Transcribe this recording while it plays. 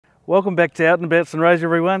Welcome back to Out and About Sunraysia,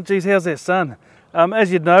 everyone. Geez, how's that sun? As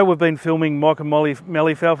you'd know, we've been filming Mike and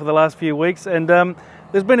Mallee Fowl for the last few weeks, and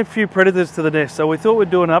there's been a few predators to the nest, so we thought we'd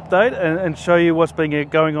do an update and show you what's been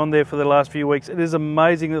going on there for the last few weeks. It is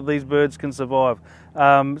amazing that these birds can survive.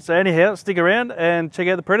 So anyhow, stick around and check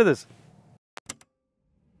out the predators.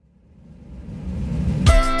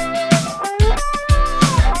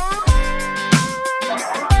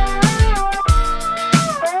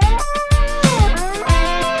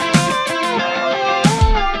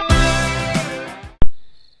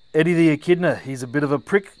 Eddie the Echidna, he's a bit of a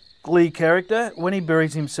prickly character. When he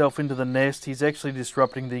buries himself into the nest, he's actually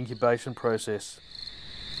disrupting the incubation process.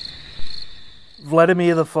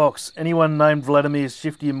 Vladimir the fox. Anyone named Vladimir is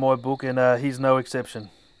shifty in my book, and he's no exception.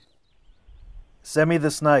 Sammy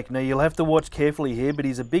the snake. Now you'll have to watch carefully here, but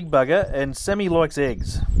he's a big bugger, and Sammy likes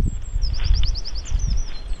eggs.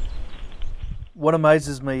 What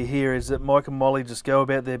amazes me here is that Mike and Molly just go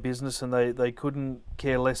about their business, and they couldn't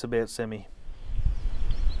care less about Sammy.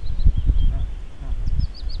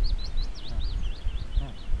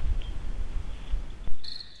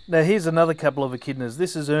 Now here's another couple of echidnas.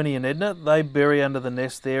 This is Ernie and Edna. They bury under the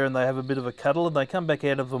nest there and they have a bit of a cuddle and they come back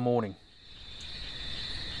out of the morning.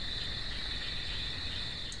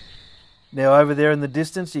 Now over there in the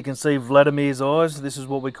distance you can see Vladimir's eyes. This is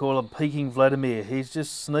what we call a peeking Vladimir. He's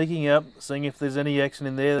just sneaking up, seeing if there's any action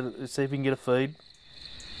in there, see if he can get a feed.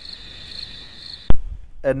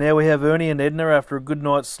 And now we have Ernie and Edna after a good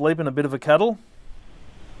night's sleep and a bit of a cuddle.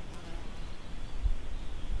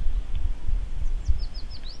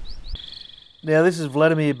 Now this is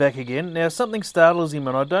Vladimir back again. Now something startles him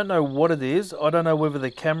and I don't know what it is. I don't know whether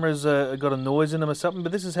the cameras got a noise in them or something,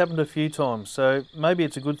 but this has happened a few times, so maybe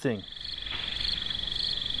it's a good thing.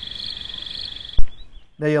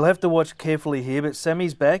 Now you'll have to watch carefully here, but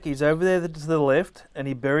Sammy's back. He's over there to the left and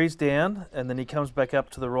he buries down and then he comes back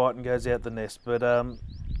up to the right and goes out the nest. But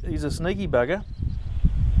he's a sneaky bugger.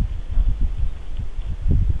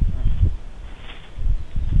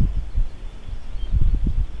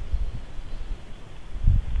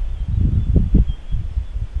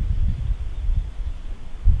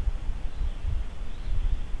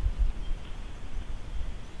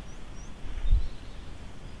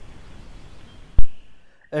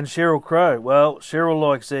 And Sheryl Crow. Well, Sheryl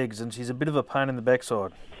likes eggs and she's a bit of a pain in the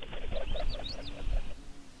backside.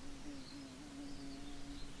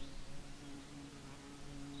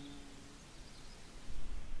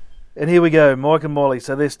 And here we go, Mike and Molly.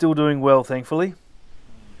 So they're still doing well, thankfully.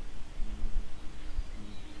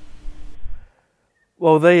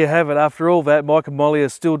 Well, there you have it. After all that, Mike and Molly are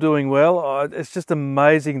still doing well. It's just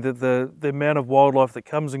amazing that the amount of wildlife that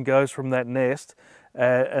comes and goes from that nest,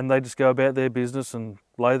 and they just go about their business and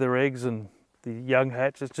lay their eggs and the young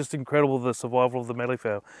hatch. It's just incredible, the survival of the Mallee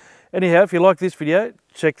fowl. Anyhow, if you like this video,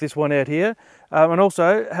 check this one out here. And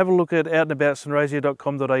also have a look at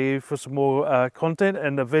outandaboutsunraysia.com.au for some more content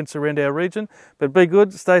and events around our region. But be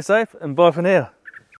good, stay safe, and bye for now.